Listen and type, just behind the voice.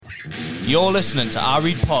You're listening to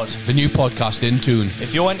Areet Pod, the new podcast in tune.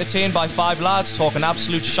 If you're entertained by five lads talking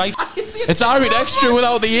absolute shite, It's Areet Extra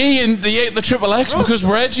without the E and the triple X because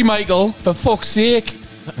we're edgy, Michael. For fuck's sake.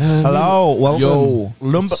 Hello, welcome. Yo.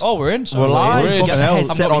 oh, we're in. We're live. We're in. Fucking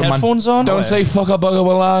hell. I've got my headphones on. Don't say fuck a bugger,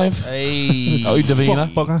 we're live. Hey. Oh,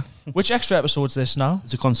 Davina. Fuck bugger. Which extra episode's this now?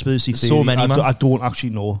 It's a conspiracy theory. So many, man. I don't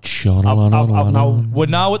actually know. We're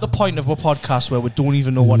now at the point of our podcast where we don't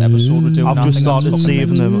even know what episode we're doing. I've just started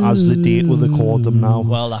saving them as the date we record them now.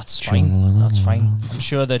 Well, that's fine. That's fine. I'm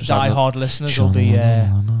sure the die-hard listeners will be...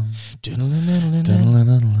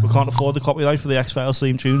 We can't afford the copyright for the X-Files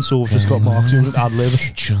theme tune, so we've just got Mark doing an ad-lib.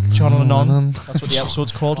 Channeling on. That's what the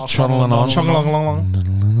episode's called. Channeling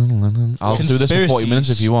on. I'll do this for 40 minutes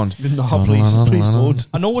if you want. No, please don't.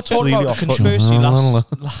 I know we're talking about a conspiracy last...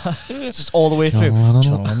 It's just all the way through.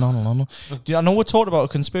 I know we talked about a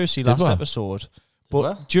conspiracy last episode.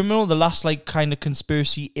 But do you remember the last kind of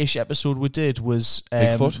conspiracy-ish episode we did was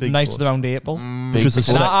Bigfoot? Night of the Round April? And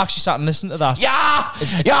I actually sat and listened to that. Yeah!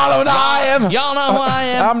 Y'all know who I am! Y'all know who I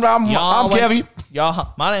am! I'm Kevy. Yeah,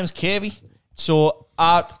 my name's Kevy. So,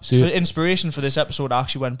 for inspiration for this episode, I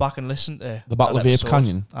actually went back and listened to The Battle of Ape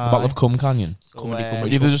Canyon. The Battle of Cum Canyon.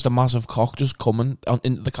 Either just a massive cock just coming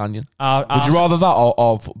into the canyon. Would you rather that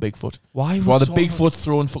or Bigfoot? Why would rather Bigfoot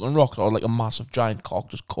throwing fucking rocks or like a massive giant cock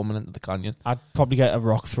just coming into the canyon? I'd probably get a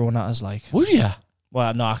rock thrown at us Would you?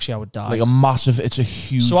 Well, no, actually I would die. Like a massive, it's a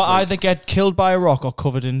huge... So I either get killed by a rock or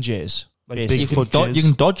covered in jizz. Like Bigfoot, you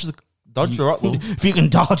can dodge the rock though. If you can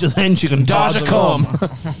dodge it, then you can Dodge a cum.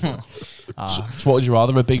 So what would you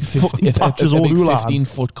rather? A big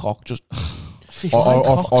 15-foot cock just...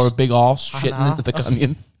 or a big arse shitting into the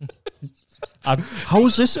canyon? How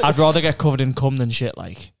is this? I'd rather get covered in cum than shit,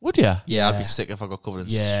 Would you? Yeah, I'd be sick if I got covered in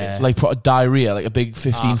shit. Like put a diarrhea, like a big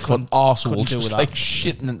 15-foot arsehole do just that. like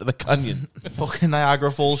shitting into the canyon. Fucking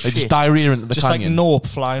Niagara Falls shit. Just diarrhea into the just canyon. Just like nope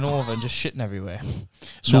flying over and just shitting everywhere.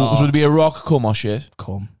 So would it be a rock, cum or shit?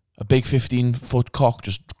 Cum. A big 15-foot cock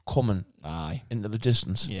just coming Aye. into the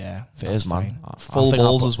distance. Yeah. Fairs, man. Full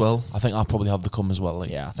balls as well. I think I'd probably have the cum as well.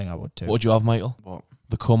 Yeah, I think I would too. What would you have, Michael? What?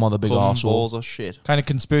 The cum or the big arsehole? Balls or shit. Kind of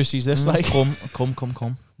conspiracy is this Cum.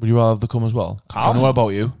 Would you rather have the cum as well? I don't know about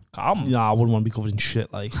you. Cum. Nah, I wouldn't want to be covered in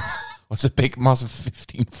shit. What's a big, massive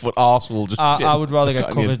 15-foot arsehole just I would rather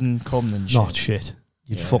get covered in cum than shit. Not shit.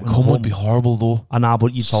 You'd fucking cum would be horrible though.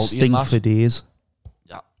 but you'd Salty stink and that. for days.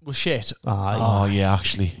 Well, shit. Aye. Oh yeah,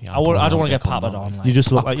 actually. Yeah, I don't want to get peppered on. You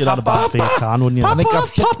just look like you'd had a bad fake tan, wouldn't you? I think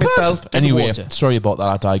I've shit myself. Anyway, sorry about that.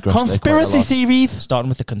 I digressed. Conspiracy theories. Starting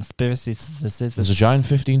with the conspiracy. There's a giant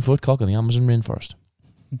 15-foot cock in the Amazon rainforest.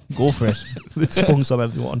 Go for it. It spunks on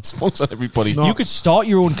everyone. Spunks on everybody. No. You could start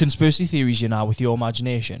your own conspiracy theories, with your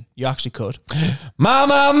imagination. You actually could.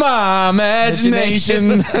 My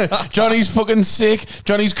imagination. Johnny's fucking sick.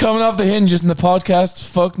 Johnny's coming off the hinges and the podcast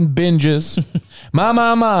fucking binges.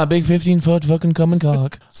 My big 15-foot fucking coming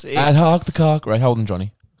cock. Ad hoc the cock. Right, hold on,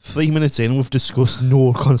 Johnny. 3 minutes in, we've discussed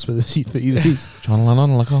no conspiracy theories. John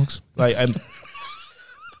Lennon, the cocks.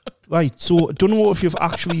 Right, so I don't know if you've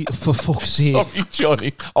actually, for fuck's sake. Sorry,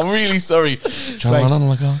 Johnny. I'm really sorry. John Lennon,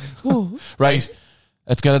 the cock. Right,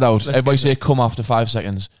 let's get it out. Everybody say come after 5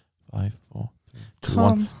 seconds. 5, 4, 3, 2,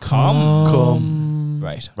 1. Come.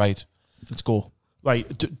 Right. Let's go.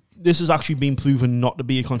 Right, this has actually been proven not to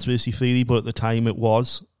be a conspiracy theory, but at the time it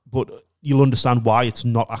was. But you'll understand why it's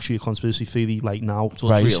not actually a conspiracy theory now. So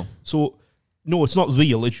it's real. So, no, it's not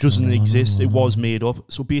real. It doesn't exist. It was made up.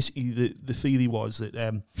 So basically, the theory was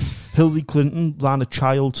that Hillary Clinton ran a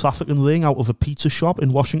child trafficking ring out of a pizza shop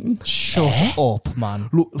in Washington. Shut up, man.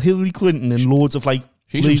 Look, Hillary Clinton and loads of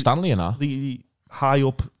She's from Stanley, you know. The high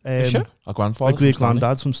up, sure? Our grandfather, my great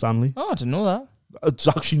granddad's from Stanley. Oh, I didn't know that. It's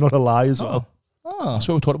actually not a lie as well. Oh.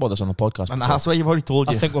 So we talked about this on the podcast. And that's why you've already told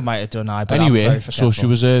you. I think we might have done. But anyway, so she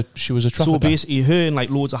was a trafficker. So basically, her and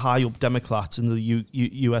loads of high up Democrats in the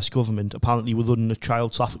US government apparently were running a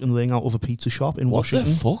child trafficking ring out of a pizza shop in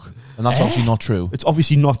Washington. What the fuck? And that's obviously not true. It's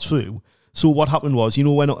obviously not true. So what happened was,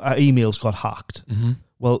 when our emails got hacked,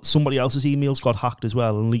 well, somebody else's emails got hacked as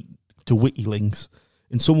well and leaked to WikiLeaks.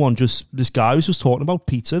 And this guy was just talking about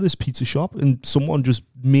this pizza shop, and someone just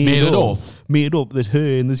made it up that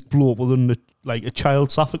her and this bloke were running a child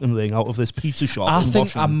trafficking ring out of this pizza shop. I think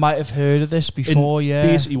Washington. I might have heard of this before. And yeah.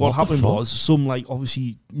 Basically, what happened was some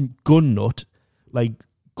obviously gun nut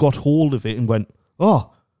got hold of it and went,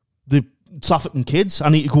 "Oh, the trafficking kids! I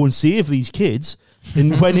need to go and save these kids."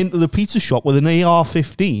 And went into the pizza shop with an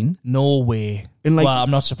AR-15. No way. And well,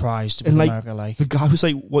 I'm not surprised. And America, the guy was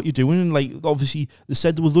like, "What you doing?" And obviously they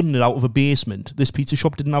said they were running it out of a basement. This pizza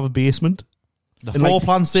shop didn't have a basement. The floor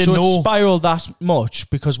plan said So no. it spiraled that much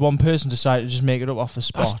because one person decided to just make it up off the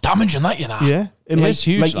spot. That's damaging, that, you know. Yeah. And It's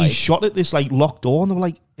huge, like he like. shot at this like locked door, and they were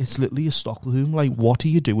like, "It's literally a Stockholm. Like, what are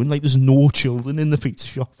you doing? Like, there's no children in the pizza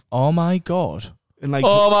shop." Oh my god! And like,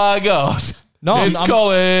 Oh my god. No, It's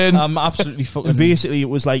Colin. I'm absolutely fucking. and basically it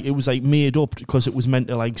was like made up because it was meant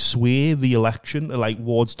to like sway the election like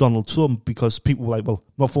towards Donald Trump, because people were like, "Well,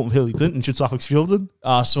 not voting for Hillary Clinton, should traffic children."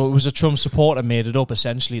 So it was a Trump supporter made it up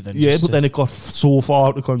essentially. Then Yeah, just but to- then it got so far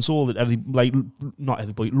out of control that not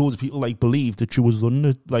everybody, loads of people like believed that she was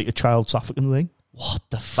running a child trafficking thing. what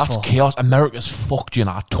the fuck? That's chaos. America's fucked, you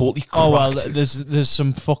know. Totally cracked. Oh well, there's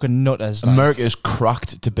some fucking nutters. Like. America is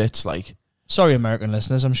cracked to bits, like. Sorry, American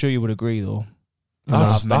listeners. I'm sure you would agree though. You don't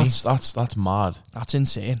That's have many. that's mad. That's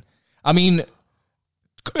insane. I mean,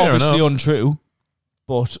 Fair obviously enough. untrue,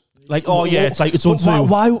 but like, Oh yeah, it's like it's but untrue.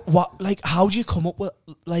 why? Like, how do you come up with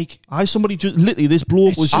like? Somebody just literally, this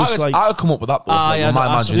bloke was just like. I could come up with that. yeah, my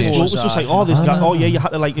no, I This imagination. bloke suppose, was just like, this guy. Oh yeah, you had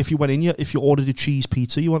to like, if you went in, if you ordered a cheese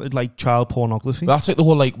pizza, you wanted like child pornography. That's like the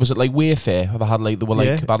whole like, was it like Wayfair? They had like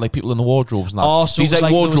Yeah. they had like people in the wardrobes and that. Oh, so these it was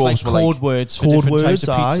like there was, wardrobes like were code like, words for Code different types words,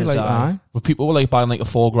 of pizzas. like aye. where people were like buying like a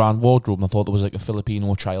 $4,000 wardrobe, and I thought there was like a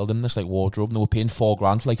Filipino child in this like wardrobe, and they were paying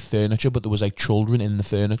 $4,000 for like furniture, but there was like children in the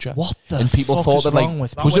furniture. What the And people fuck thought is that like wrong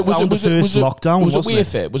with was it the first lockdown? Was it wasn't it?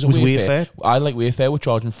 Wayfair? Was it Was Wayfair? Wayfair? I like Wayfair were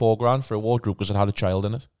charging $4,000 for a wardrobe because it had a child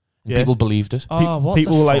in it. And Yeah. people believed it. Oh, what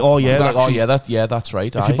People the were like, fuck? "Oh yeah, Like, actually, that's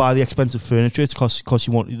right. if you buy the expensive furniture, it's because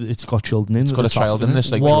it's got children in. It's got a child in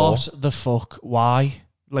this like drawer. What the fuck? Why?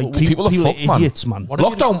 Like People are fucked, man. idiots, man.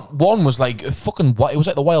 Lockdown 1 was like a fucking. It was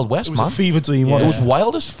like the Wild West, It was man. a fever dream. Yeah. It was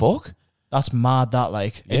wild as fuck. That's mad. That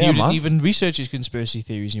like, and Yeah, you man. didn't even research his conspiracy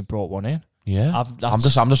theories, and you brought one in. Yeah, I'm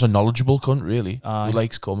just a knowledgeable cunt, really. Aye. Who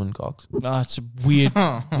likes cum and cocks? That's a weird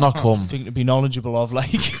Not cum. thing to be knowledgeable of. Like,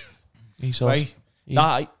 He says. right?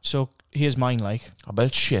 Yeah. So here's mine. Like, I bet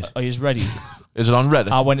it's shit. are you ready? Is it on Reddit?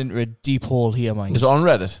 I went into a deep hole here, mine. Is it on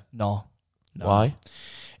Reddit? No. Why?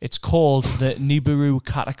 It's called the Nibiru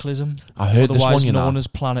Cataclysm. I heard this otherwise one, you know. known as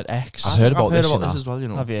Planet X. I've heard about this, you know. as well, you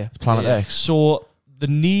know. Have you? Planet X. So the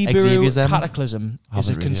Xavier's Nibiru M. Cataclysm I is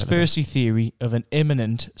a haven't really heard of conspiracy theory of an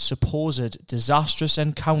imminent, supposed disastrous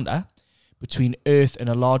encounter between Earth and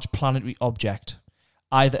a large planetary object,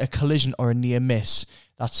 either a collision or a near miss,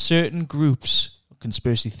 that certain groups of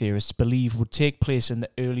conspiracy theorists believe would take place in the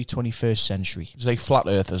early 21st century. It's like flat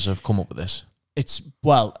earthers have come up with this.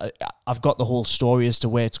 I've got the whole story as to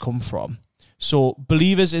where it's come from. So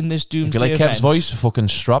believers in this If you doomsday like event Kev's voice, fucking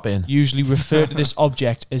strap in. usually refer to this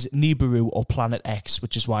object as Nibiru or Planet X,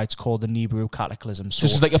 which is why it's called the Nibiru Cataclysm. So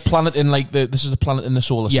This is like a planet in like this is a planet in the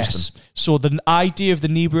solar system. yes. So the idea of the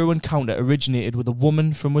Nibiru encounter originated with a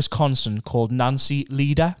woman from Wisconsin called Nancy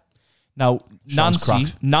Leader. Now, Sounds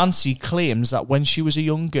cracked. Nancy claims that when she was a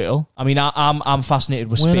young girl, I mean, I'm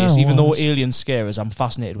fascinated with When space. I Even though was- aliens scare us, I'm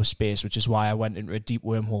fascinated with space, which is why I went into a deep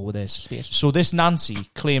wormhole with this. So this Nancy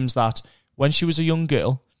claims that when she was a young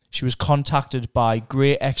girl, she was contacted by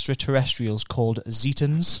grey extraterrestrials called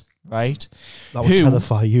Zetans, right? That would Who-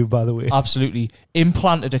 terrify you, by the way. Absolutely.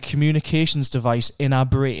 Implanted a communications device in her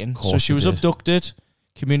brain. So Course she they was did. abducted,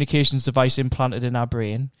 communications device implanted in her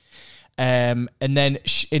brain. And then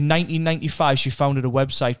in 1995, she founded a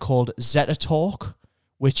website called Zeta Talk,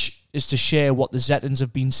 which is to share what the Zetans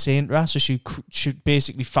have been saying to her. So she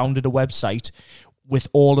basically founded a website with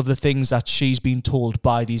all of the things that she's been told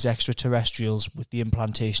by these extraterrestrials with the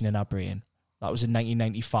implantation in her brain. That was in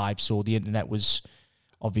 1995, so the internet was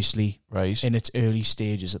obviously Right. in its early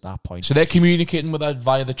stages at that point. So they're communicating with that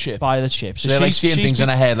via the chip. By the chip. So they're like seeing things in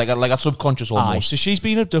her head, like a subconscious Aye, almost. so she's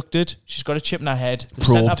been abducted. She's got a chip in her head. They've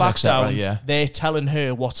sent her Probed, back etc., down. yeah. They're telling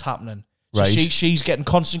her what's happening. So Right. she's getting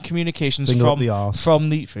constant communications Finger up from the arse. from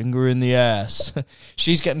the finger in the ass.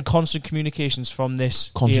 She's getting constant communications from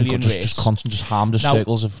this alien race. just harmless Now,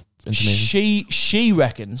 circles of information. She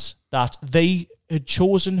reckons that they had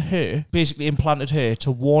chosen her, basically implanted her,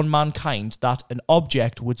 to warn mankind that an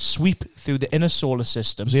object would sweep through the inner solar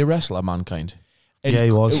system. Was he a wrestler, mankind? and- Yeah,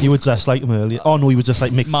 he was. He was dressed like him earlier. Oh no, he was just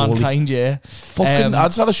like Mick Foley. mankind, yeah. Fucking, I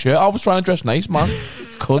just had a shirt. I was trying to dress nice, man.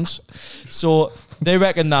 Cunts. So they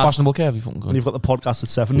reckon that, Fashionable Kev, you fucking When cunt. you've got the podcast at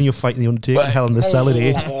 7 and you're fighting the Undertaker in Hell in the Cell at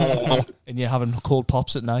 8. and you're having cold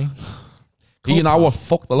pops at 9. You know, I've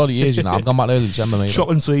fucked a lot of years, you know. I've gone back early December, mate.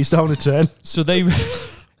 Chopping trees down at 10. So they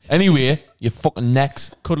Anyway, you fucking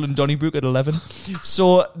necks. cuddling Donnybrook at 11.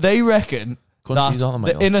 So they reckon Couldn't see that that on my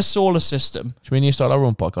the own. inner solar system. Should we need to start our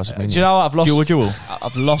own podcast? Do you know what? Jewel.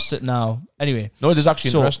 I've lost it now. Anyway, No, it is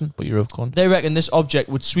actually So- interesting, but you're a cunt. they reckon this object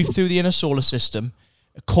would sweep through the inner solar system,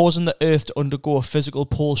 causing the Earth to undergo a physical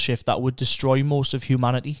pole shift that would destroy most of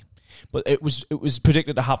humanity. But it was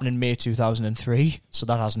predicted to happen in May 2003, so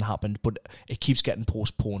that hasn't happened. But it keeps getting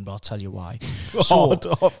postponed. I'll tell you why. So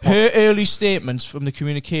her early statements from the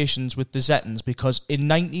communications with the Zettons, because in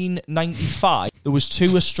 1995 there was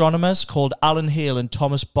 2 astronomers called Alan Hale and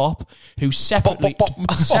Thomas Bopp who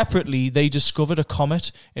separately they discovered a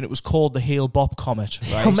comet, and it was called the Hale-Bopp comet.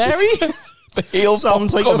 Right? Mary. The Hale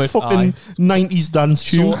sounds like comet. a fucking 90s dance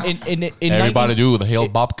tune. So in Everybody do the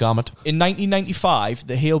Hale-Bopp comet. In 1995,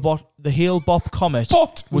 the Hale-Bopp comet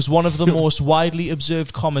was one of the most widely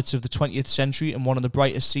observed comets of the 20th century and one of the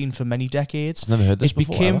brightest seen for many decades. I've never heard this it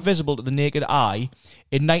before. It became visible to the naked eye.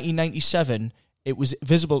 In 1997, it was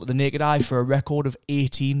visible to the naked eye for a record of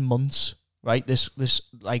 18 months. Right? This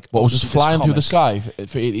like... What, was just flying through the sky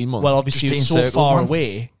for 18 months? Well, obviously it's so circles, far man.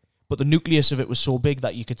 away, but the nucleus of it was so big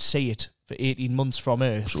that you could see it for 18 months from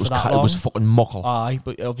Earth. So it was fucking muckle. Aye,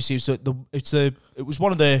 but obviously it was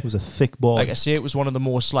one of the... It was a thick ball. Like I say, it was one of the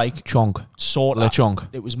most like... Chunk. Sort Le of... chunk.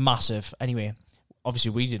 It was massive. Anyway,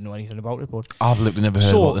 obviously we didn't know anything about it, but... I've literally never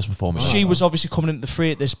heard about this before. She was obviously coming into the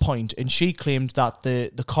fray at this point, and she claimed that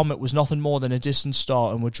the comet was nothing more than a distant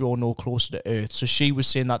star and would draw no closer to Earth. So she was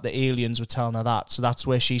saying that the aliens were telling her that. So that's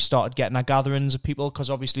where she started getting her gatherings of people, because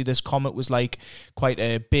obviously this comet was like quite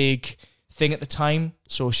a big thing at the time.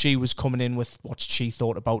 So she was coming in with what she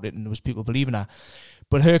thought about it, and there was people believing her.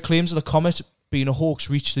 But her claims of the comet being a hoax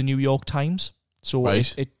reached the New York Times. So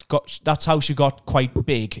right. it got, that's how she got quite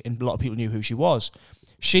big, and a lot of people knew who she was.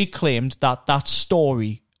 She claimed that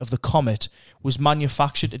story of the comet was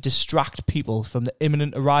manufactured to distract people from the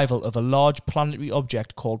imminent arrival of a large planetary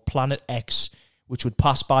object called Planet X, which would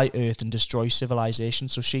pass by Earth and destroy civilization.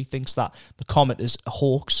 So she thinks that the comet is a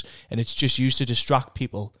hoax, and it's just used to distract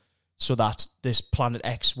people so that this Planet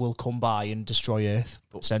X will come by and destroy Earth,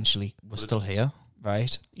 essentially. We're still here.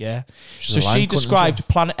 Right, yeah. She's So she described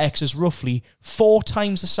Planet X as roughly 4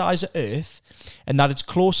 times the size of Earth, and that its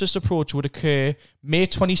closest approach would occur May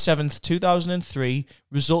 27th, 2003,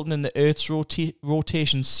 resulting in the Earth's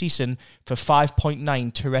rotation ceasing for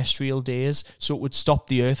 5.9 terrestrial days, so it would stop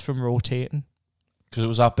the Earth from rotating. Because it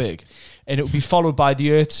was that big. And it would be followed by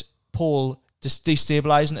the Earth's pole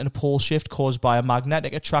destabilizing and a pole shift caused by a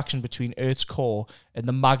magnetic attraction between Earth's core and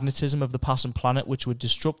the magnetism of the passing planet, which would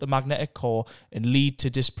disrupt the magnetic core and lead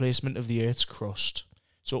to displacement of the Earth's crust.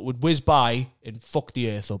 So it would whiz by and fuck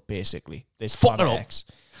the Earth up, basically. This Planet X.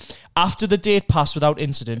 After the date passed without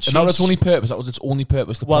incident, and that was its only purpose. That was its only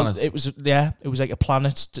purpose. The planet. It was like a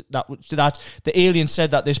planet that the alien said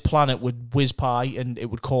that this planet would whiz by and it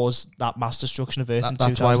would cause that mass destruction of Earth.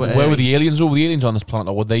 That's why where were the aliens? Or were the aliens on this planet,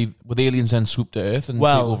 or would the aliens then swoop to Earth and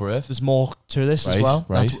take over Earth? There's more to this as well.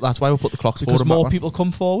 Right. That's why we put the clocks because forward. More people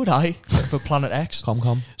come forward, for Planet X.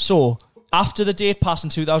 Come. So after the date passed in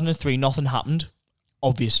 2003, nothing happened.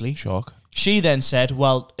 Obviously, shock. She then said,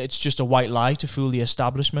 "Well, it's just a white lie to fool the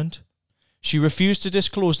establishment." She refused to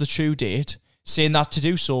disclose the true date, saying that to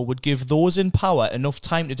do so would give those in power enough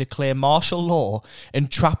time to declare martial law and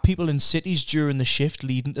trap people in cities during the shift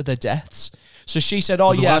leading to their deaths. So she said,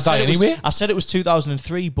 I said it was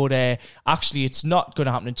 2003, but actually it's not going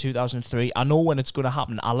to happen in 2003. I know when it's going to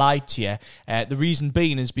happen. I lied to you. The reason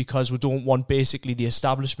being is because we don't want basically the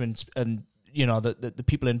establishment and the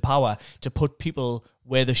people in power to put people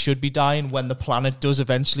where they should be dying when the planet does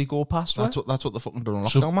eventually go past. That's what the fucking doing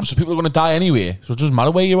lockdown, man. So people are going to die anyway. So it doesn't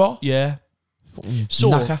matter where you are. Yeah.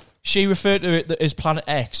 So she referred to it as Planet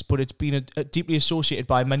X, but it's been deeply associated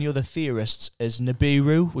by many other theorists as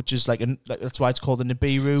Nibiru, which is that's why it's called the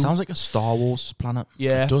Nibiru. Sounds like a Star Wars planet.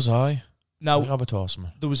 Yeah, it does. Now Avatar.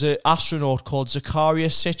 There was an astronaut called Zachariah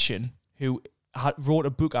Sitchin who wrote a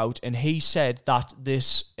book out, and he said that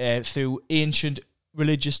this through ancient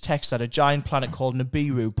religious texts that a giant planet called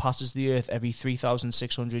Nibiru passes the Earth every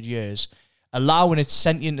 3,600 years, allowing its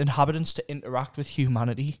sentient inhabitants to interact with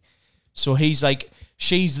humanity. So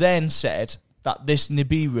she's then said that this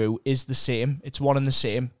Nibiru is the same. It's one and the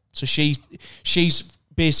same. So she's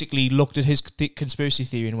basically looked at his conspiracy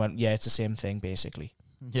theory and went, yeah, it's the same thing, basically.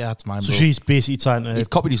 Yeah, that's mine. So she's basically trying to... He's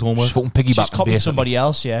copied his homework. She's fucking piggyback. She's copied somebody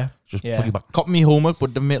else, yeah. Piggyback. Copy me homework,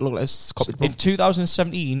 but the mate look like it's copied. In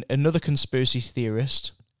 2017, another conspiracy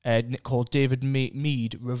theorist called David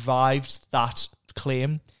Mead revived that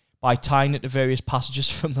claim by tying it to various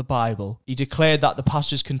passages from the Bible. He declared that the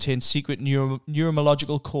passages contained secret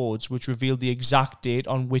numerological codes which revealed the exact date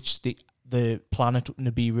on which the planet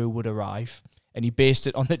Nibiru would arrive. And he based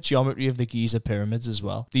it on the geometry of the Giza pyramids as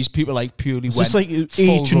well. These people purely went just like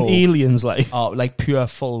ancient aliens, pure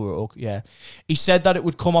full rogue. Yeah, he said that it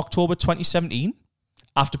would come October 2017,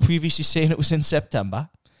 after previously saying it was in September.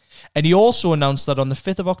 And he also announced that on the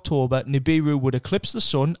 5th of October, Nibiru would eclipse the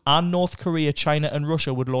sun, and North Korea, China and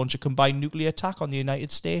Russia would launch a combined nuclear attack on the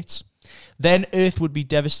United States. Then Earth would be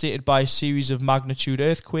devastated by a series of magnitude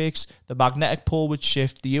earthquakes, the magnetic pole would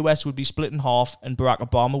shift, the US would be split in half, and Barack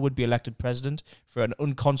Obama would be elected president for an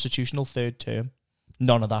unconstitutional third term.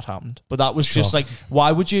 None of that happened. But that was just like,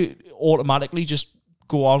 why would you automatically just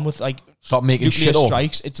go on with like stop making nuclear shit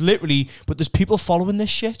strikes? It's literally, but there's people following this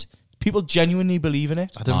shit. People genuinely believe in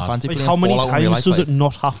it. I didn't fancy Like, playing how many Fallout in real times life, does it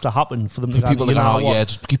not have to happen for them to people go, that go, yeah,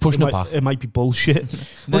 just keep pushing it back. It might be bullshit.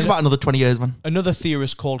 What's about another 20 years, man? Another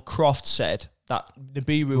theorist called Croft said that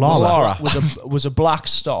Nibiru Lara. was a black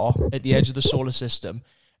star at the edge of the solar system,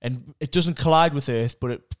 and it doesn't collide with Earth, but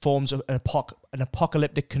it forms an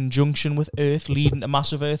apocalyptic conjunction with Earth, leading to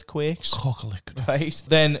massive earthquakes. Right?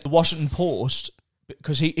 Then the Washington Post,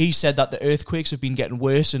 because he said that the earthquakes have been getting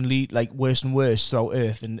worse and worse and worse throughout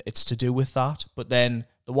Earth, and it's to do with that. But then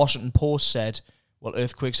the Washington Post said, well,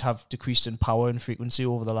 earthquakes have decreased in power and frequency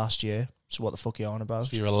over the last year. So what the fuck are you on about?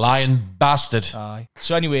 So you're a lying bastard. Aye.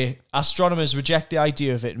 So anyway, astronomers reject the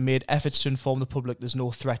idea of it and made efforts to inform the public there's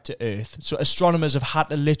no threat to Earth. So astronomers have had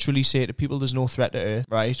to literally say to people there's no threat to Earth,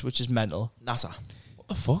 right? Which is mental. NASA. What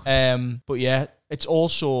the fuck? But yeah, it's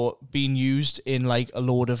also been used in like a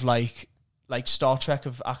load of like Star Trek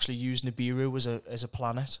have actually used Nibiru as a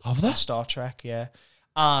planet. Have they? Star Trek, yeah.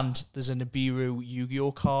 And there's a Nibiru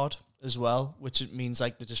Yu-Gi-Oh card as well, which it means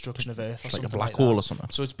like the destruction of Earth or Like a something black like hole that. or something.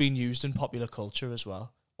 So it's been used in popular culture as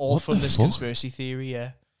well. All What from the this fuck? conspiracy theory,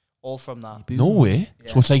 yeah. All from that. No way.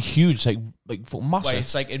 Yeah. So it's like huge. It's like fucking massive. Wait,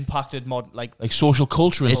 it's like impacted like social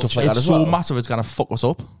culture and stuff like that It's as so well. massive it's going to fuck us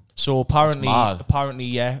up. so apparently mad.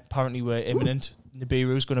 apparently we're imminent.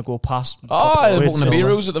 Nibiru's going to go past. Oh, the Wait, fucking so-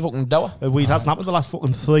 Nibiru's at the fucking tower. It hasn't happened the last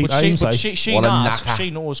fucking 3 But times. she What a knows. knacker. She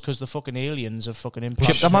knows because the fucking aliens have fucking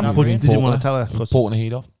implanted Chip them, man. in her But brain. did you want to tell her? 'Cause Porting the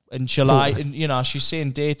heat off. And she'll lie, and you know she's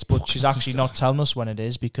saying dates, but she's actually not telling us when it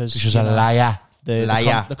is because She's you a know, liar.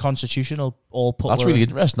 the Constitution will all put. That's her- really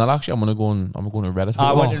interesting. That actually, I'm going to Reddit.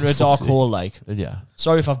 I went Oh, into a for dark fuck's hole. Like, Yeah.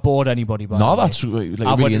 sorry if I've bored anybody. By No, the way. that's like, I really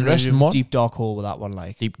went into interesting a one. deep dark hole with that one.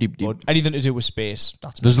 Like, Deep. but anything to do with space.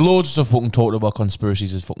 That's There's loads of stuff fucking talked about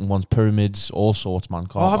conspiracies. There's fucking ones, pyramids, all sorts, man.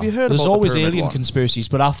 Oh, have you heard There's about always the pyramid alien one? conspiracies,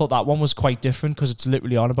 but I thought that one was quite different because it's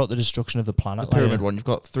literally on about the destruction of the planet. The pyramid one. You've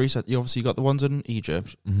got 3 sets. You obviously got the ones in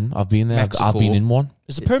Egypt. I've been there. Mexico. I've been in one.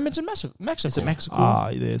 Is the pyramids in Mexico? Is it Mexico?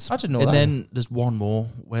 it is. I didn't know and that. then there's one more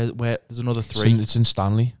where there's another 3. It's in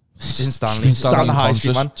Stanley. It's in Stanley. It's It's on the high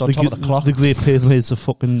street, Conscious. man. It's on top of the clock. The Great Pyramids of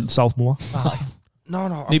fucking Southmore.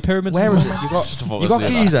 No. The pyramids. Where in is it? Rome? You got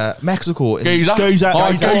Giza, Mexico. and- Giza. Giza.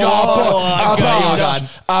 Oh, Giza. God.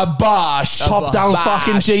 Abash. Top down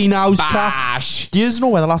fucking Gino's cat. Bash. Do you know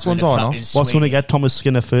where the last one's on? No? What's going to get Thomas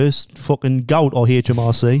Skinner first? Fucking gout or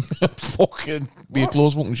HMRC? Fucking be a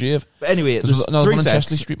close fucking shave. But anyway, There's there's another 3 one in sets.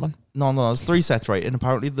 Chesley Street, man. No, there's 3 sets, right? And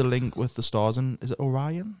apparently the link with the stars and is it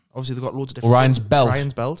Orion? Obviously they've got loads of different Orion's things. belt.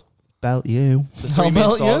 Orion's belt. Belt you. The 3 main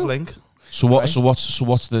belt stars you? link. So what? So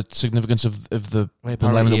what's the significance of the Well,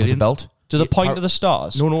 lining up with the alien. belt? To the Yeah, point of the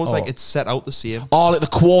stars. No, it's like it's set out the same. Oh, like the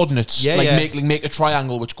coordinates. Yeah, like yeah. make a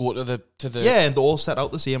triangle which go to the Yeah, and they're all set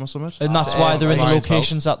out the same or something. And that's why they're in the Orion's belt.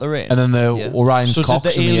 locations that they're in. and then the Yeah. Orion's So did cocks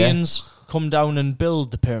the in the air. aliens come down and build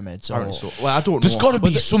the pyramids? Or? Apparently so. Well, I don't know. There's got to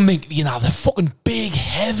be something, you know, they're fucking big,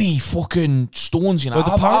 heavy fucking stones, you know.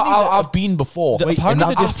 Well, apparently I've been before. Apparently and they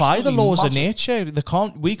that's defy the absolutely laws of massive. nature.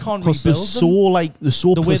 We can't Because they're rebuild so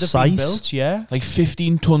them the way they've been precise. built. Yeah. Like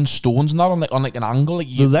 15-ton stones and that on like an angle. Like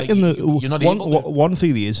you, They like reckon you're not able to. one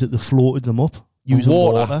theory is that they floated them up using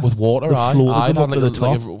water. With water, They aye. floated Aye, them they up had to like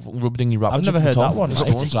the a top. rubber dinghy rapids. I've never at the heard top that one. with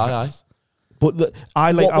stones, aye. But When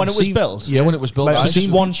I've it was seen- built. Yeah, when it was built. Like, aye. I've It's just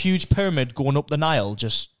seen- one huge pyramid going up the Nile.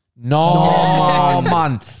 Just No,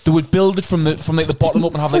 man. They would build it from like the bottom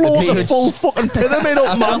up and have like the Float the pyramids. full fucking pyramid up,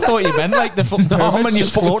 I man. thought you meant like the fucking pyramids man, you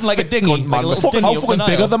just fucking floating like a dinghy, man. like a little Fucking, dinghy how up the fucking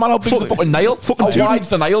big Nile. are the man? How big's the fucking Nile? Fucking How wide's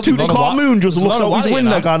the Nile? Do you know what? Tutankhamun just There's looks a lot out of his wire,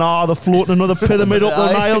 window man. going, they're floating another pyramid up the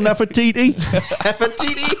Aye. Nile,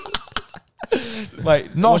 Nefertiti.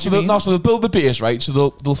 Right, No, what so do you mean? they'll build the base, right? So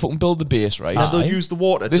they'll fucking build the base, right? And they'll use the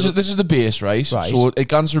water. This is the base, right? Right. So it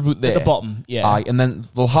goes about there. At the bottom, yeah. Aye, and then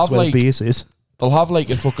they'll have That's where like the base is. they'll have like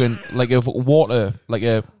a fucking water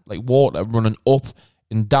water running up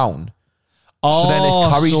and down. So then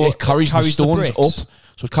it carries the stones bricks. up.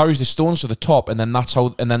 So it carries the stones to the top, and then that's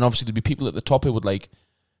how. And then obviously there'd be people at the top who would like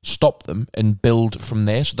stop them and build from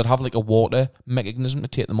there. So they'd have like a water mechanism to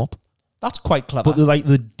take them up. That's quite clever. But they're like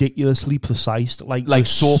ridiculously precise. Like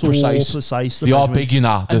So precise. the They are measurements. big, you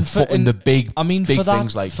know. They're And for- fucking and the big. I mean, big for that,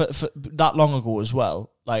 things like for that long ago as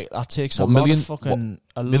well, Like that takes What, a lot million- of fucking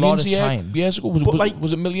a lot Millions of a year, time. years ago?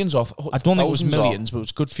 Was it millions off? I don't think it was Thousands millions, but it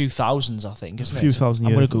was a good few thousands, I think, isn't A few it? thousand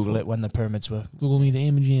I'm years going to Google before. it when the pyramids were. Google me the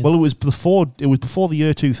image. Well, it was before the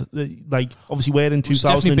year 2000. Like obviously, we're in was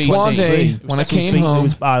definitely 2023. One day It was when I definitely came BC home,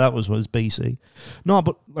 was BC. No,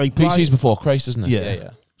 but like BC is before Christ, isn't it? Yeah.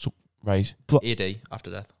 Right. AD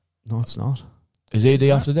after death. No, it's not. Is AD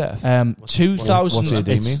after death? 2000. what's AD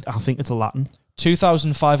mean? I think it's a Latin.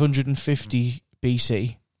 2550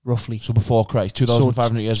 BC, roughly. So before Christ,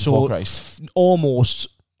 2,500 years before Christ. Almost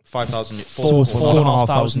 5,000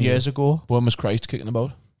 4,500 years ago. When was Christ kicking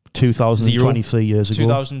about? 2023 years ago.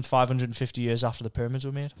 2,550 years after the pyramids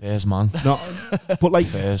were made. Fairs, man. No, but like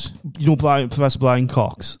Fairs. you know, Professor Brian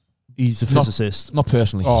Cox. He's a physicist. Not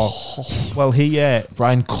personally. Oh, well, he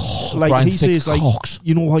Brian he says like Cox.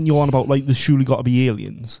 you know when you're on about like there's surely got to be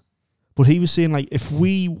aliens, but he was saying like if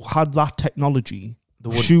we had that technology,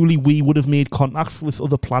 surely we would have made contact with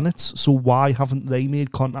other planets. So why haven't they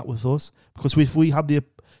made contact with us? Because if we had the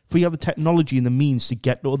technology and the means to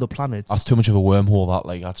get to other planets, That's too much of a wormhole. That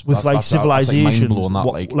like that's with that's, like that's, civilizations, That's, like,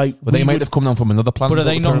 mind-blowing, that, like but they we might would- have come down from another planet. But are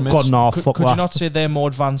they built not- the pyramids. God, no, Could fuck you that. not say they're more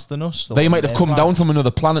advanced than us, though? They might have They're come fine. down from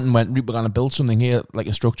another planet and went, we're going to build something here, like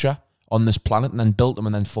a structure on this planet, and then built them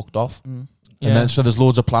and then fucked off. Yeah. And then so there's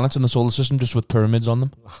loads of planets in the solar system just with pyramids on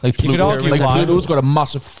them. Like You could argue like why. Pluto's got a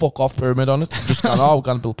massive fuck off pyramid on it. Just gone, we're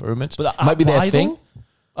going to build pyramids. But Might be their why, thing. though?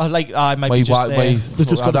 I might be just there. They've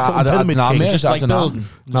just got a fucking pyramid king. Just like building.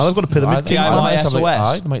 Now they've got a pyramid king. DIY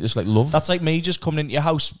SOS. They might just like love. That's like me just coming into your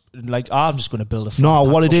house and like, I'm just going to build a No,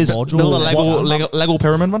 what it is, module. Build a Lego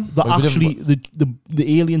pyramid, man. They're actually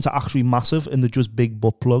the aliens are actually massive and they're just big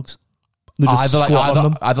butt plugs. They just squat on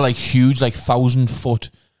them. Either like huge, like 1,000-foot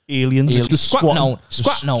Aliens just squatting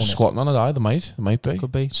squatting. on it. squatting on it. They might be.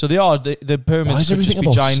 Could be. So they are the Why pyramids is could just everything be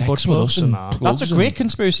about giant sex butt with plugs. us and That's plugs That's a and- great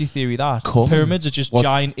conspiracy theory. That Come. pyramids are just What?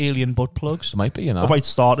 giant alien butt plugs. They might be, you know. How about it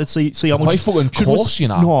started? See how Quite much. fucking should we- coarse, you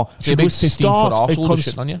know. No, See a big 15-foot arsehole just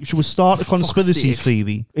shitting on you. should we start a conspiracy sake.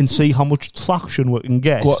 theory and see how much traction we can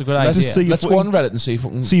get? Go- It's a good let's idea. See if let's we go can- on Reddit and see if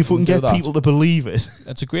we can get do that. people to believe it.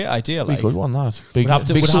 That's a great idea. Be Like, good one, that. Big, We'd have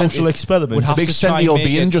to- big we'd have Social to- experiment. would have big to try and sentient make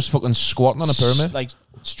being it just fucking squatting on a pyramid. like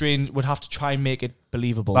strange. Would have to try and make it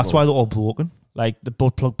believable. That's though. why they're all broken. Like the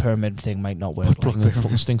butt plug pyramid thing might not work. Fucking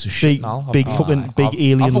fucking stinks of Big, shit now. big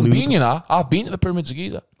alien I've lube. been, you know. I've been to the pyramids of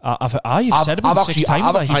Giza. You've said it about 6 times.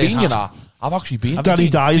 I've like. actually been, you know. I've actually been. Have Danny you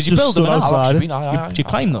been? Dye's Did you just build them stood and I've outside. actually been. Did you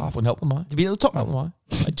climb them? I wouldn't help them, Did you be at the top, man? man.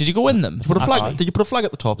 Did you go in them? Put a flag. Actually? Did you put a flag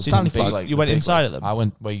at the top? A Didn't Stanley be flag. like- You went big, inside like, of them? I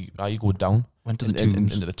went where you go down. Went to the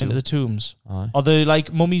tombs. Into the tomb. Into the tombs. Aye. Are the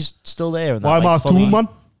like mummies still there? And Why that, my like, fully- tomb, man?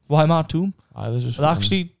 Why my tomb? Aye, there's just Are they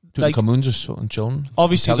actually like Tutankhamun's just fucking chilling.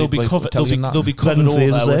 obviously they'll be covered. They'll be covered Brendan over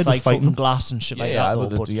Fraser's there with like fighting. fucking glass and shit like that. Though,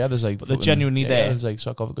 but there's like but they're fucking- genuinely there. There's like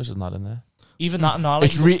sarcophagus and that in there. even that and all.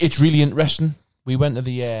 Like, It's really interesting. We went to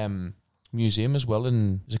the museum as well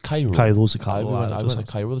in is it Cairo? Kairos I Cairo. went to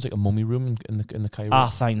Cairo. There's like a mummy room in the Cairo. I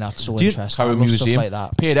find that so Do you- interesting. I Cairo love stuff Museum. like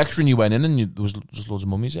that. Paid extra and you went in and there was just loads of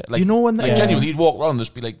mummies there. Like, Do you know when they like genuinely, you'd walk around and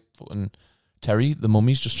just be like fucking Terry the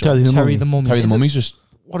mummy's just Terry the Terry the mummy. Terry the Is it- mummy's just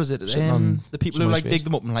what is it? Sitting on The people who somebody's like face. dig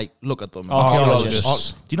them up and like look at them.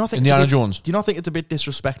 Archaeologists. Do you not think Indiana it's a bit- Jones. Do you not think it's a bit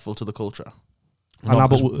disrespectful to the culture? And now,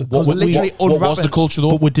 but Because literally what was unwrapping- the culture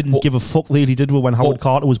though? But we didn't give a fuck, really, did we? When Howard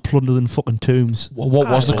Carter was plundering fucking tombs. What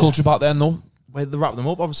was the Aye. culture back then though? Where they wrap them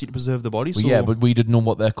up, obviously to preserve the bodies. Well, so yeah, but we didn't know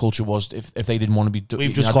what their culture was if they didn't want to be.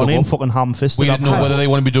 We've just gone in fucking ham-fisted. We didn't know whether they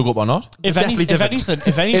want to be dug up or not. If Definitely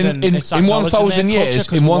anything, In it's 1,000 years,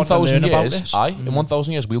 in 1,000 years, Mm. in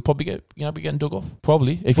 1,000 years, we'll probably be getting dug off.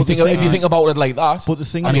 Probably, if But you the thing think about it like that. But the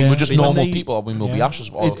thing I mean, is, we're just when normal they- people. I mean, we'll be Yeah. ashes,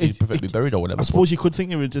 or if you prefer to be buried or whatever. I suppose you could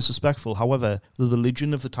think they were disrespectful. However, the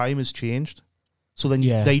religion of the time has changed. So then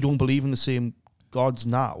Yeah. they don't believe in the same gods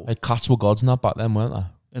now. Like cats were gods and that back then, weren't they?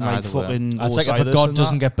 And Aye, like they were. fucking It's like if a Osiris god and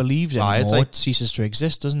doesn't that. get believed Aye, anymore, it's like- it ceases to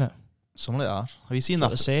exist, doesn't it? something like that. Have you seen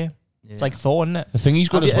What that? to say? Yeah. It's like Thor, isn't it? The thing he's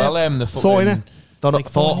good Have as you- well. The Thor, fucking Thor, Like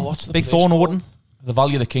Thor, Thor- what's the big place Thor in a called? wooden. the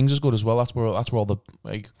Valley of the Kings is good as well. That's where all the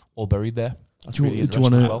like all buried there. That's Do really you interesting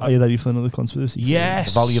want as to? well. Are you ready for another conspiracy?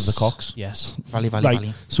 Yes. The Valley of the Cocks. Yes. Valley, Like,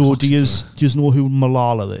 so do you know who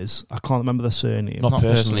Malala is? I can't remember the surname. Not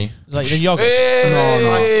personally. It's like the yogurt.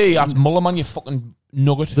 Hey, that's Mullah, man, you fucking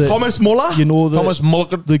nugget. The- Thomas Muller. You know Thomas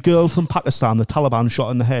Mullah. the girl from Pakistan, the Taliban shot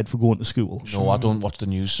in the head for going to school. No, I don't watch the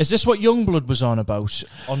news. Is this what Youngblood was on about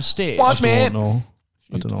on stage? What, I man? don't know.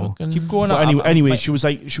 I don't know. Fucking- Keep going But on. anyway, she was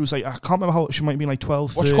like, I can't remember how she might be like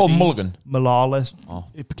 12. What's it called? 13. Mulligan. Malala. Oh.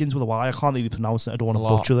 It begins with a Y. I can't really pronounce it. I don't want to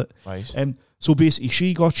Malala. butcher it. Right. So basically,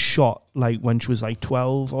 she got shot like when she was like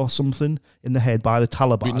 12 or something in the head by the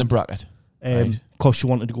Beating the Taliban. bracket. Right. Because she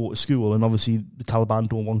wanted to go to school, and obviously the Taliban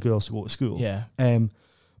don't want girls to go to school. Yeah.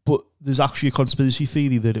 But there's actually a conspiracy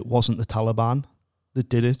theory that it wasn't the Taliban that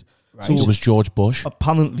did it. Right. So It was George Bush.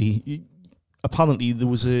 apparently there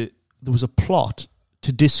was a plot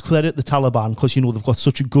to discredit the Taliban because they've got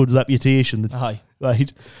such a good reputation. Aye.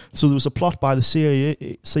 Right. So there was a plot by the CIA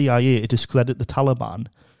to discredit the Taliban.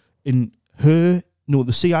 The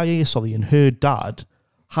CIA, and her dad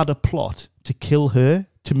had a plot to kill her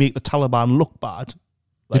to make the Taliban look bad.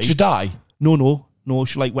 Did she die? No.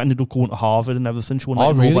 She ended up going to Harvard and everything. She won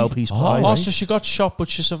a really? Nobel Peace Prize. Oh, so she got shot, but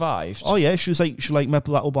she survived. Oh yeah, she met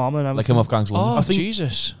with that Obama and everything. Like him off Gangs of London. Oh, I think-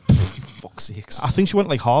 Jesus. Fuck's sakes. I think she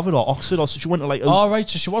went Harvard or Oxford, or so she went to Oh, right,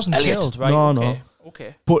 so she wasn't Elliot. killed, right? No.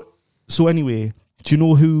 Okay. But so anyway, do you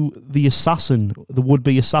know who the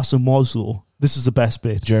would-be assassin was though? This is the best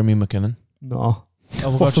bit. Jeremy McKinnon. No.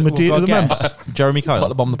 Oh, What, from a date of the members? Jeremy Put Kyle.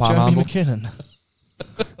 the bomb the Jeremy panhandle. McKinnon.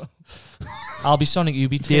 I'll be Sonic, you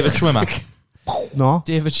be David Schwimmer. No.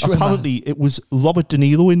 David Schwimmer. Apparently, it was Robert De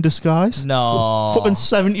Niro in disguise. No. Fucking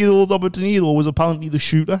 70-year-old Robert De Niro was apparently the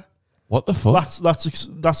shooter. What the fuck?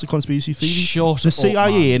 That's a conspiracy theory. Shut The up,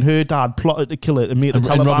 CIA man. and her dad plotted to kill it and make the And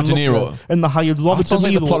Taliban Robert De look Niro? good. And they hired Robert De sounds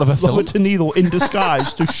like the plot of a film. Robert De Niro in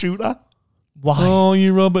disguise to shoot her. Why? Oh,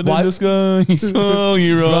 you Robert Why- in disguise. Oh,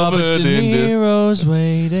 you Robert Robert De in disguise. Niro's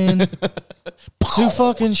waiting to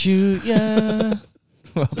fucking shoot ya.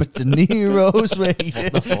 Robert De Niro's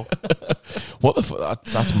waiting. What the fuck?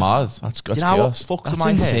 That's mad. That's You know what chaos. fucks That's in my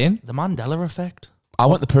insane. head? The Mandela effect. I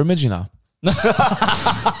went to the pyramids,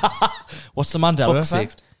 What's the Mandela Fuck's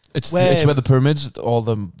effect? sakes. It's Where- where the pyramids, all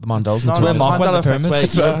the Mandels. No, and no, where the Mark went Mandela to effect.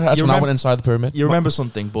 pyramids. That's when I went inside the pyramid. You remember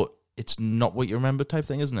something, but it's not what you remember type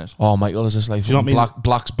thing, isn't it? Oh, Michael, is this like Do you know what I mean?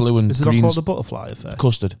 black's blue and Is it not green's called the butterfly effect?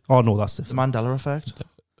 custard? Oh no, that's The different. Mandela effect.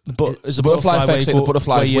 But it's a butterfly butterfly effect's like the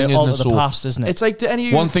butterfly's where you wing, isn't alter it? the So- past, isn't it? It's like, do any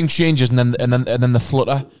of you... One thing changes and then the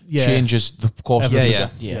flutter Yeah. changes the course of the Yeah,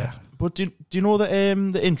 future. yeah. But do you know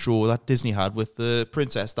the intro that Disney had with the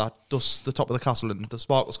princess that dusts the top of the castle and the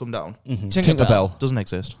sparkles come down? Tinkerbell. Doesn't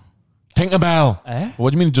exist. Tinkerbell. Eh? What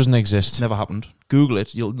do you mean it doesn't exist? Never happened. Google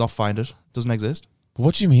it. You'll not find it. Doesn't exist.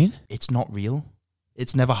 What do you mean? It's not real.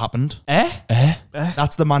 It's never happened. Eh?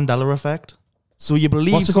 That's the Mandela effect. So you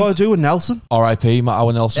believe... What's it got to do with Nelson? R.I.P. Matt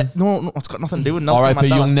Owen Nelson. No, it's got nothing to do with Nelson R.I.P.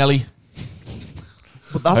 Mandela. Young Nelly.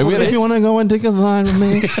 But that's Hey, what wait, it if is. You want to go and take a line with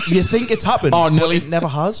me? You think it's happened, Oh, but Nelly. it never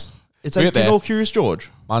has. It's Wait like, do you there. know Curious George?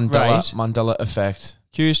 Mandela. Right. Mandela effect.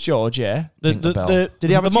 Curious George, yeah. Tinkerbell. Did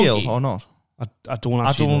he have a tail monkey? or not? I don't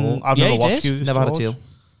actually know. I've Yeah, never he watched did. Curious Never had a George. tail.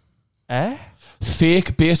 Eh?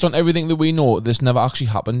 Fake, based on everything that we know, this never actually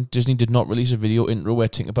happened. Disney did not release a video intro where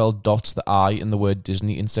Tinkerbell dots the I in the word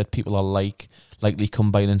Disney. Instead, people are likely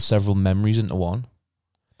combining several memories into one.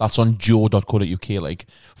 That's on joe.co.uk,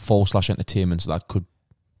 /entertainment, so that could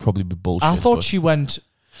probably be bullshit. I thought but she went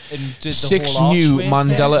and did the 6 whole new archway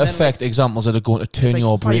Mandela and then, effect examples that are going to turn It's like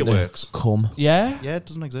your brain to fireworks. come. thing. Yeah? Yeah, it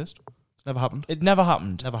doesn't exist. It's never happened. It never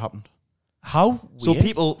happened. Never happened. How So weird.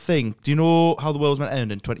 people think, do you know how the world was meant to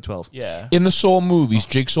end in 2012? Yeah. In the Saw movies,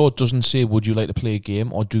 Jigsaw doesn't say, would you like to play a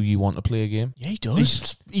game or do you want to play a game? Yeah, he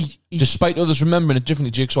does. Despite others remembering it differently,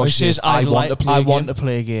 Jigsaw He says, says, I want to play a I game. want to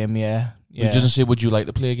play a game, yeah. He doesn't say, would you like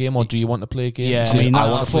to play a game or do you want to play a game? Yeah. He says, I mean, I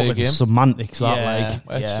that's want to play a fucking game. semantics, that Yeah.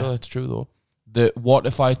 like. It's true, though. The what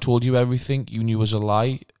if I told you everything you knew was a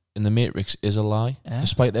lie in The Matrix is a lie.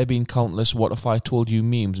 Despite there being countless what if I told you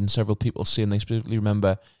memes and several people saying they specifically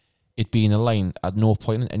remember it being a line, at no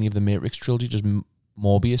point in any of the Matrix trilogy does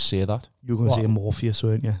Morbius say that. You were going to say Morpheus,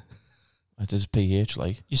 weren't you? It is PH,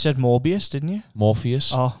 like. You said Morbius, didn't you?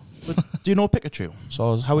 Morpheus. Oh, Do you know Pikachu?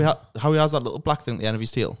 So How he has that little black thing at the end of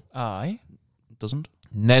his tail? aye. Doesn't.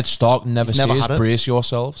 Ned Stark never He's never says, had it. brace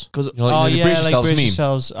yourselves. Because You know, like, Oh, the yeah, brace like yourselves brace meme.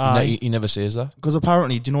 yourselves. Aye. He never says that.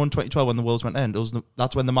 apparently, do you know in 2012 when the world's meant to end,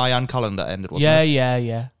 that's when the Mayan calendar ended, wasn't Yeah, it? yeah,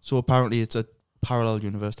 yeah. So apparently it's a parallel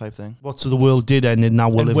universe type thing. What, so the world did end and now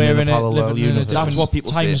we're And living we're in a parallel living in a universe? different That's what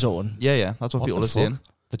people time say. zone. Yeah, that's what people the are saying.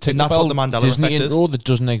 The And that's what the Tinkerbell Mandela Disney effect is. intro that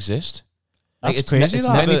doesn't exist. Like, That's crazy, it's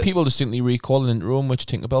that. never- Many people distinctly recall an intro in which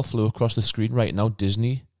Tinkerbell flew across the screen right now.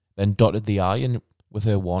 Disney then dotted the I in with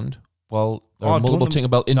her wand. Well, there Oh, are I don't multiple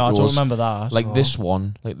Tinkerbell intros. No, I don't remember that. Like this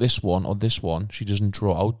one, or this one. She doesn't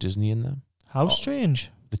draw out Disney in them. How strange.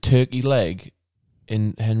 The turkey leg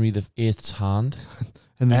in Henry VIII's hand.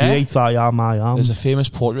 And the eighth eye are my arm. There's a famous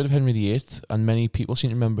portrait of Henry VIII, and many people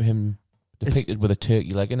seem to remember him depicted with a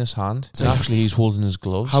turkey leg in his hand. And actually, he's holding his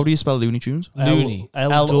gloves. How do you spell Looney Tunes? Looney.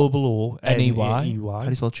 L-O-O-N-E-Y. How do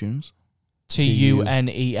you spell tunes?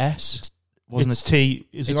 Tunes. Wasn't It's it? T.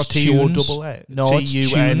 Is it It's got T-O-double-E? tunes. No, it's tunes.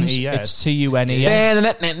 T-U-N-E-S. It's Tunes. But people-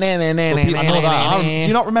 I know that. Do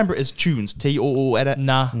you not remember it as tunes? T-O-O-N.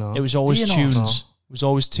 Nah, No. it was always Do you not? tunes. No. It was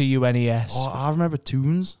always Tunes. Oh, I remember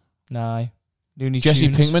tunes. Nah. Looney Jesse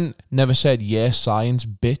Tunes. Pinkman never said "yeah, science,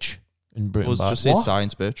 bitch" in Britain. Was just say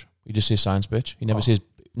science, bitch. He just says "science, bitch." He never says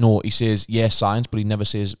no. He says "yeah, science," but he never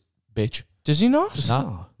says "bitch." Does he not?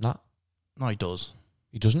 Nah. No, he does.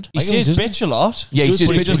 He doesn't. He says bitch a lot. Yeah, he says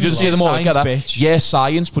but bitch. He doesn't say them all science, together. bitch. Yeah,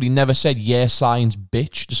 science, but he never said "yeah, science,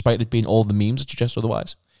 bitch," despite it being all the memes that suggest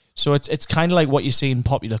otherwise. So it's kind of like what you see in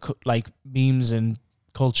popular like memes and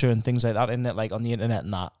culture and things like that, isn't it? Like on the internet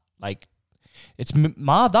and that. Like, it's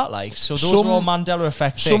mad that, like. So those are all Mandela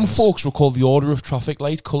effect Some things. folks recall the order of traffic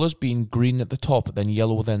light colours being green at the top, then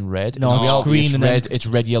yellow, then red. No, In it's reality, green it's and red. then- It's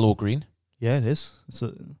red, yellow, green. Yeah, it is. It's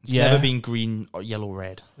Yeah. never been green or yellow,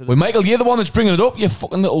 red. Well, Michael, you're the one that's bringing it up. You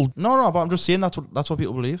fucking little. No, but I'm just saying that's what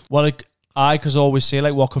people believe. Well, like, because I always say,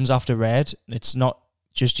 like, what comes after red, it's not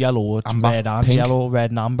just yellow, it's Amber. red and Pink. yellow, red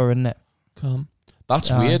and amber, isn't it? Come.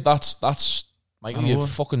 That's Aye. weird. That's Michael. You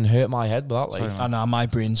fucking hurt my head with that. Like, Sorry, man. I know, my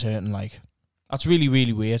brain's hurting, like. That's really,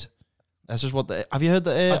 really weird. That's just have you heard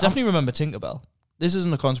that? I definitely remember Tinkerbell. This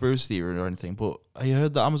isn't a conspiracy theory or anything, but have you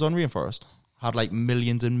heard the Amazon rainforest had like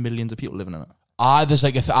millions and millions of people living in it? there's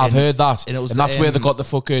like I've heard that, and it was, that's where they got the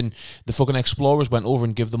fucking explorers went over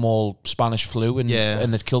and give them all Spanish flu and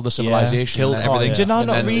they killed the civilization, Killed and then- everything. Did I And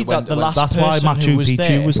not then read when- that the when- last That's why person Machu who was Picchu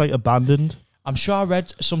there was like abandoned. I'm sure I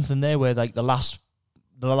read something there where like the last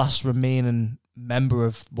remaining member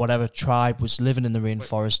of whatever tribe was living in the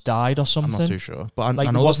rainforest died or I'm something. not too sure, but Like,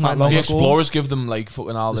 I know wasn't that's that not long the ago? explorers give them like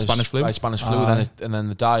fucking all The this Spanish flu? Spanish flu, and then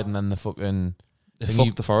they died, and then the fucking They thingy-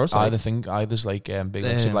 fucked the forest. I Like, think there's like big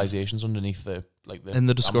like, civilizations underneath the like the and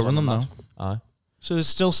they're discovering them Amazon now. and that. Aye. So there's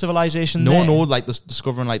still civilization there? No, like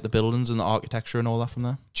discovering like the buildings and the architecture and all that from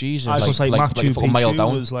there. Jesus. I was like like Machu a fucking mile Picchu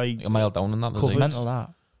down. was like A mile down and that. there's, Covered. like- mental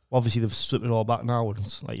that. obviously they've stripped it all back now, and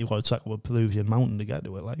it's like you've got to check up a Peruvian mountain to get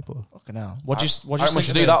to it. Like, but Fucking hell. What do you I think much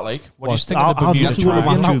to of do the- that like. What do you think of the I'd Bermuda love to go to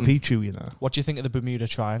Triangle? Machu Picchu, you know. What do you think of the Bermuda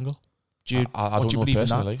Triangle? Do you, I what don't do you know believe in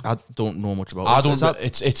that? personally. I don't know much about. I it. don't. Is that-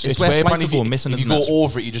 It's where where flights apparently go missing, if you isn't go it?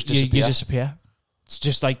 over it, you just You disappear. disappear. It's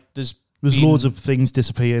just like there's There's been loads of things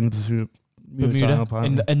disappearing through Bermuda Triangle,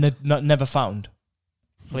 apparently. and they're never found.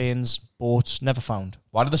 Planes, boats, never found.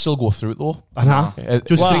 Why did they still go through it though? Nah.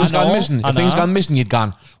 Just Well, things I know, gone missing. I If things know. gone missing, you'd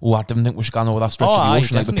gone. Oh, I didn't think we should go over that stretch Oh, of the aye, ocean. Like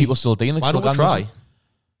the definitely. people still doing it. Why Still don't we gone try? missing.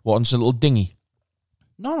 What? On a little dinghy.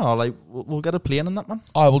 No, like we'll get a plane in that, man.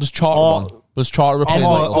 Oh, we'll just charter Oh. one. We'll just charter a plane.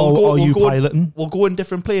 Or, like, or are you we'll go- piloting? We'll go in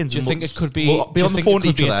different planes. Do you and think we'll it could be? We'll do be you on the think phone it to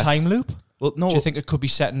could each be a other? time loop? Well, no. Do you think it could be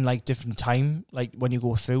set in like different time, like when you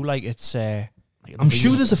go through? Like it's. I'm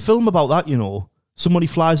sure there's a film about that, you know. Somebody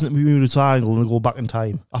flies into the Bermuda Triangle and they go back in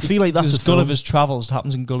time. I feel like that's There's a film. Gulliver's Travels. It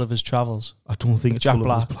happens in Gulliver's Travels. I don't think it's Jack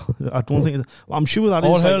Gulliver's Black. I don't think it's, well, I'm sure that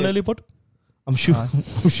All is hail like a- Lilliput. I'm sure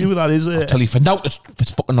I'm sure that is I'll it. tell you for now. It's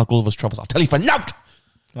fucking not Gulliver's Travels. I'll tell you for now.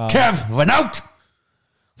 Kev, we're out.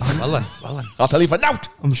 Well then. I'll tell you for now.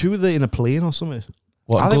 I'm sure they're in a plane or something.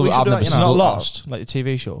 What? I think we should I've do never it, It's seen not Gulliver. Lost, like the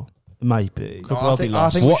TV show. It might be. No, well be I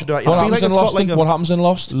Lost. think we should do it. What I feel happens like in it's got Lost? like a- What happens in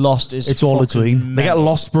Lost? Lost is It's all a fucking dream. They get mental.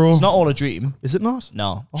 lost, bro. It's not all a dream. Is it not?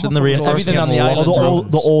 No. Shouldn't the rainforest Everything get on the more island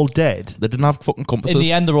lost? They're all dead. They didn't have fucking compasses. In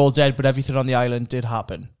the end, they're all dead, but everything on the island did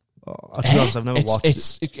happen. To be honest, I've never watched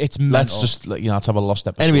It's mental. Let's just let's have a Lost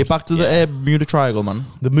episode. Anyway, back to the Bermuda Triangle, man.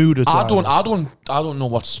 the Bermuda I Triangle. don't know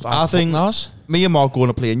what's. I think me and Mark go on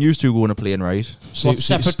a plane. You two go on a plane, right?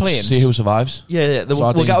 Separate planes? See who survives. Yeah. So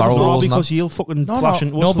I We'll think get out barrel the rolls No, and because he'll fucking No, flash no.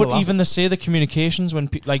 into No, us for but the laugh. even they say the communications when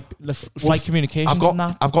like the flight communications I've got and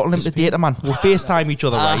that. unlimited data, man. We'll FaceTime each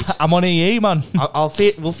other, right? I'm on EE, man. we'll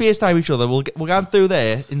FaceTime each other. We'll go through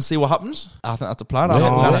there and see what happens. I think that's a plan.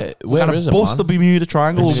 Where is it, Bust the man? Bermuda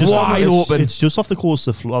Triangle It's just- wide it's- open. It's just off the coast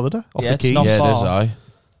of Florida, off Yeah, the it's Keys. not Yeah, it is. far. Aye.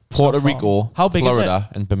 Puerto not far. Rico, How big is Florida,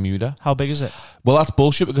 and Bermuda. How big is it? Well, that's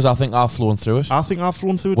bullshit because I think I've flown through it. I think I've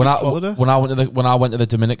flown through it When in I Florida. when I went to the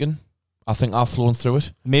Dominican, I think I've flown through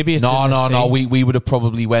it. Maybe it's No. in the sea. We would have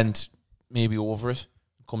probably went maybe over it,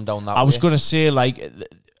 come down that. I was way. going to say like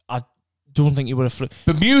I don't think you would have flew.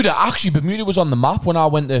 Bermuda. Actually, Bermuda was on the map when I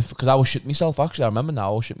went there because I was shitting myself. Actually, I remember now.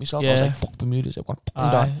 I was shitting myself. I was Yeah. like, "Fuck Bermuda! I'm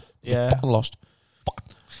gonna die. Yeah. Fucking lost."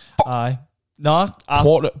 Aye. No,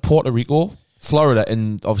 Puerto Rico, Florida,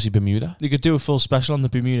 and obviously Bermuda. you could do a full special on the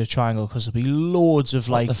Bermuda Triangle because there'll be loads of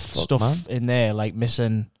like the fuck, stuff man? in there, like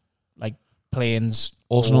missing like planes.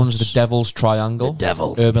 Also known as the boats. Devil's Triangle. The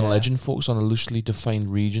devil. Urban Yeah. legend focuses on a loosely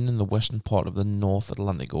defined region in the western part of the North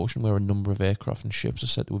Atlantic Ocean where a number of aircraft and ships are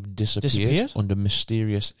said to have disappeared? Under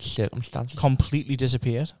mysterious circumstances. completely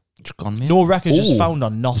disappeared. It's gone, mate. No records just Ooh. found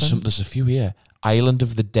on nothing. There's a few here. Island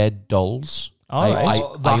of the Dead Dolls. All right.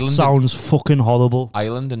 That sounds fucking horrible.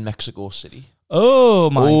 Island in Mexico City. Oh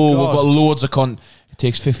my We've god! got loads of It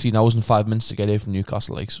takes 15 hours and 5 minutes to get here from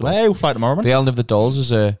Newcastle. Like so. Well, we'll fly tomorrow, man. The Island of the Dolls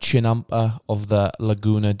is a chinampa of the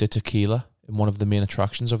Laguna de Tequila in one of the main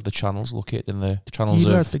attractions of the channels located in the channels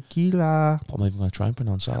of... Tequila. I'm not even going to try and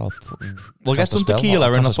pronounce that. We'll get some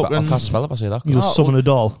tequila and I'll cast a spell if I say that. You'll summon a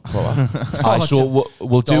doll. So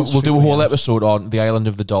we'll do a whole episode on the island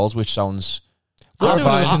of the dolls, which sounds... I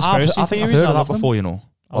think I've heard of that before, you know.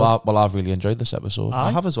 Well, I've really enjoyed this episode. I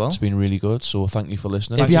have as well. It's been really good, so thank you for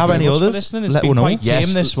listening. If you have any others, let me know. Quite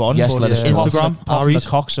tame, this one. Yes, let us know. Instagram, Areet, the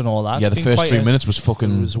Cox and all that. Yeah, the first 3 minutes was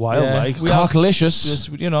fucking... It was wild, like.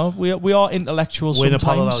 Carcalicious. You know, we are intellectual We're in a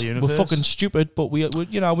sometimes. parallel universe. We're fucking stupid, but we do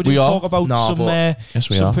We are. talk about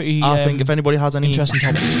some pretty I think if anybody has any interesting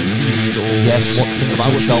topics. Yes. What think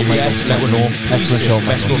about it, let me know. Excellent show, mate.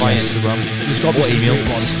 Best of my Instagram. There's got or email.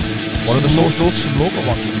 What are the socials? Some local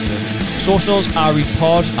ones. Socials, Areet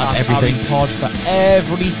Pod, and everything. Areet Pod for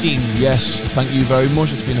everything. Yes, thank you very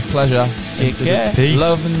much. It's been a pleasure. Take care. Peace.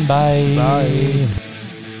 Love and bye. Bye.